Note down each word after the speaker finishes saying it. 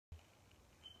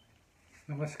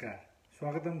नमस्कार,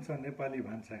 स्वागतम छ नेपाली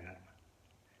भान्साघरमा।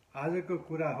 आजको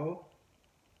कुरा हो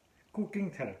कुकिङ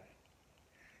थेरापी।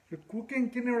 यो कुकिङ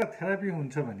किन एउटा थेरापी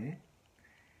हुन्छ भने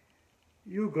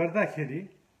यो गर्दाखेरि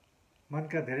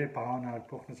मनका धेरै भावनाहरू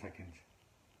पोख्न सकिन्छ।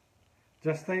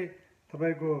 जस्तै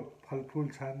तपाईको फलफुल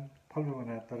छन्, फलफुल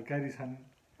भन्दा तरकारी छन्,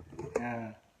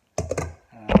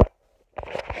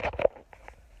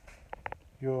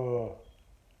 यो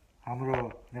हाम्रो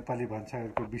नेपाली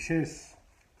भान्साघरको विशेष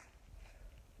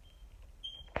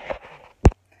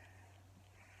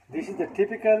This is the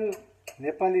typical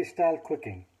Nepali style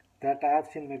cooking that I have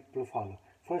seen many people follow.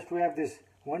 First we have this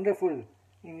wonderful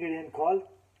ingredient called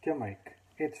turmeric.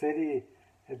 It's very,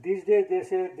 these days they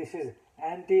say this is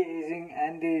anti-aging,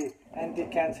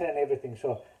 anti-cancer and everything.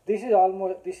 So this is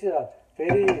a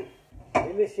very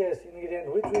delicious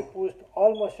ingredient which we put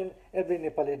almost in every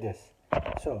Nepali dish.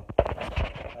 So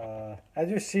as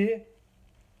you see,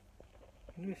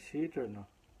 can you see it or no?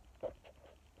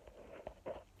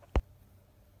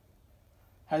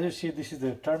 As you see, this is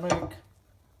the turmeric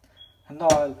and the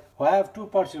oil. I have two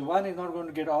parts. One is not going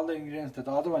to get all the ingredients that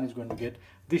the other one is going to get.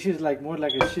 This is like more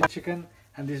like a chicken,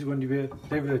 and this is going to be a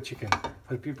regular chicken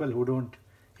for people who don't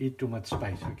eat too much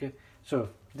spice. Okay, so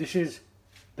this is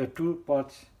the two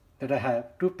pots that I have,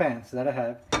 two pans that I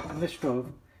have in the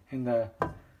stove in the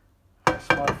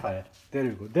small fire. There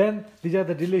you go. Then these are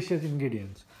the delicious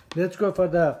ingredients. Let's go for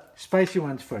the spicy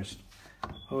ones first.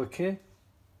 Okay.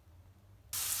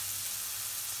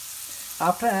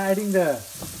 After adding the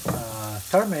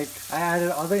turmeric, I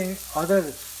added other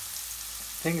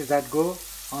things that go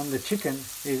on the chicken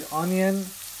is onion,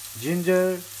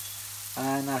 ginger,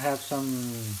 and I have some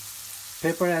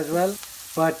pepper as well.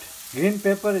 But green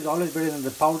pepper is always better than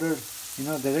the powdered,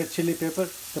 the red chili pepper.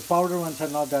 The powdered ones are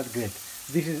not that great.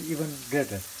 This is even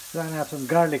greater. So I have some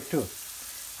garlic too.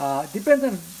 Depends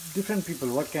on different people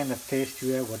what kind of taste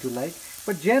you have, what you like.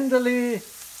 But generally,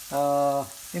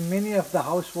 in many of the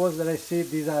households that I see,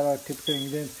 these are our typical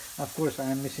ingredients. Of course, I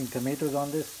am missing tomatoes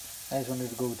on this. I just wanted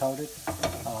to go without it.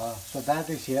 So that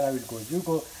is here. I will go. You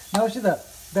go. Now see, the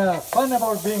fun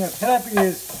about being a therapy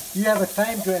is you have a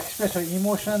time to express your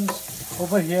emotions.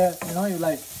 Over here, you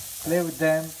like play with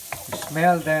them, you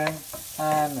smell them,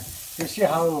 and you see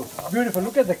how beautiful.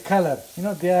 Look at the color.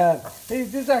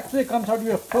 This actually comes out of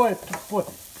your poetry.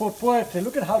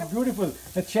 Look at how beautiful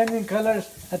the changing colors,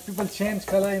 that people change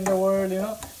color in the world.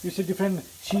 You see different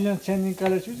seasons changing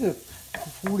colors. You see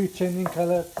food is changing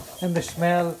color, and the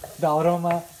smell, the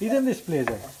aroma. Isn't this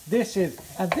pleasure? This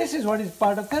is what is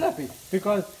part of therapy,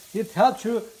 because it helps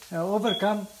you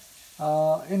overcome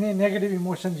any negative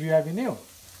emotions you have in you.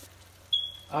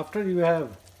 After you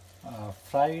have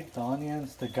fried the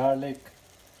onions, the garlic,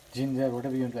 ginger,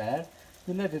 whatever you want to add,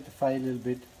 you let it fry a little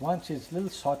bit. Once it's a little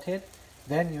sauteed,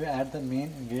 then you add the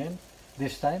main ingredient.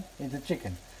 This time is the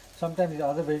chicken. Sometimes it's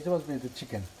other vegetables, but it's the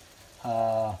chicken.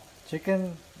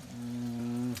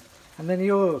 And then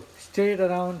you stir it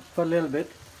around for a little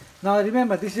bit. Now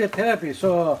remember, this is a therapy,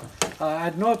 so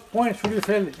at no point should you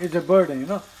feel it's a burden.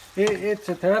 It's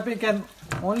a therapy can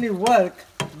only work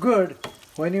good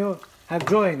when you have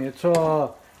joy in it.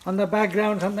 So on the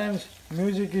background, sometimes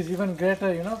music is even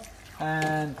greater,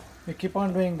 and we keep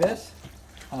on doing this.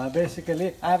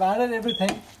 Basically, I've added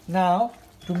everything now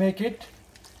to make it.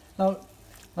 Now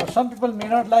some people may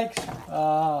not like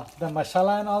the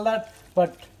masala and all that,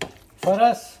 but for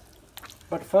us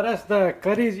the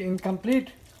curry is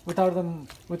incomplete without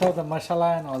the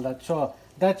masala and all that. So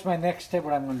that's my next step.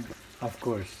 What I'm going to do. Of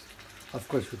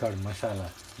course, without masala,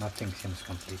 nothing seems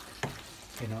complete.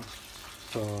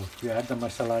 So you add the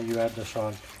masala, you add the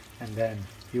salt, and then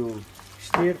you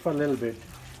stir for a little bit,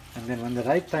 and then when the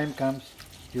right time comes,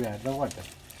 you add the water.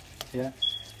 Yeah.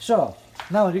 So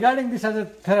now regarding this as a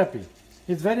therapy,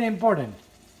 it's very important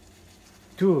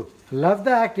to love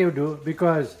the act you do,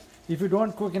 because if you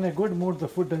don't cook in a good mood, the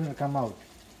food doesn't come out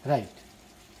right.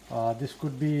 This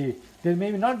could be, there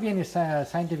may not be any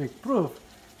scientific proof,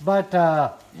 but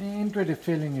intuitive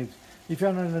feeling is, if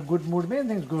you're not in a good mood, many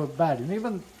things go bad.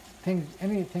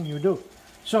 Anything you do.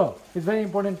 So it's very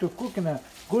important to cook in a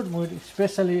good mood,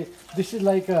 especially this is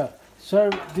like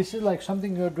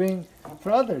something you're doing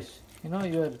for others.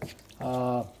 You're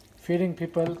feeding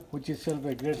people, which is still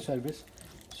a great service.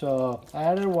 So I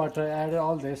added water, I added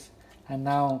all this, and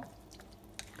now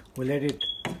we let it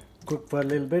cook for a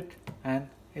little bit, and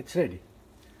it's ready.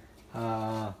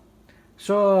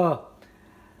 So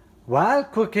while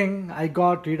cooking, I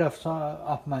got rid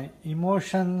of my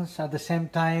emotions. At the same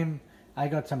time, I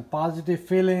got some positive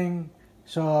feeling.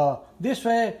 So this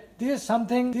way, this is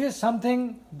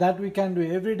something that we can do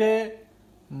every day.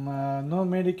 No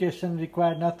medication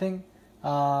required, nothing.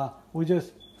 we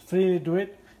just freely do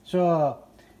it. So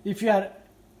if you are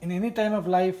in any time of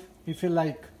life, you feel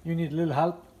like you need a little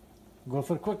help, go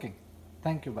for cooking.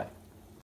 Thank you. Bye.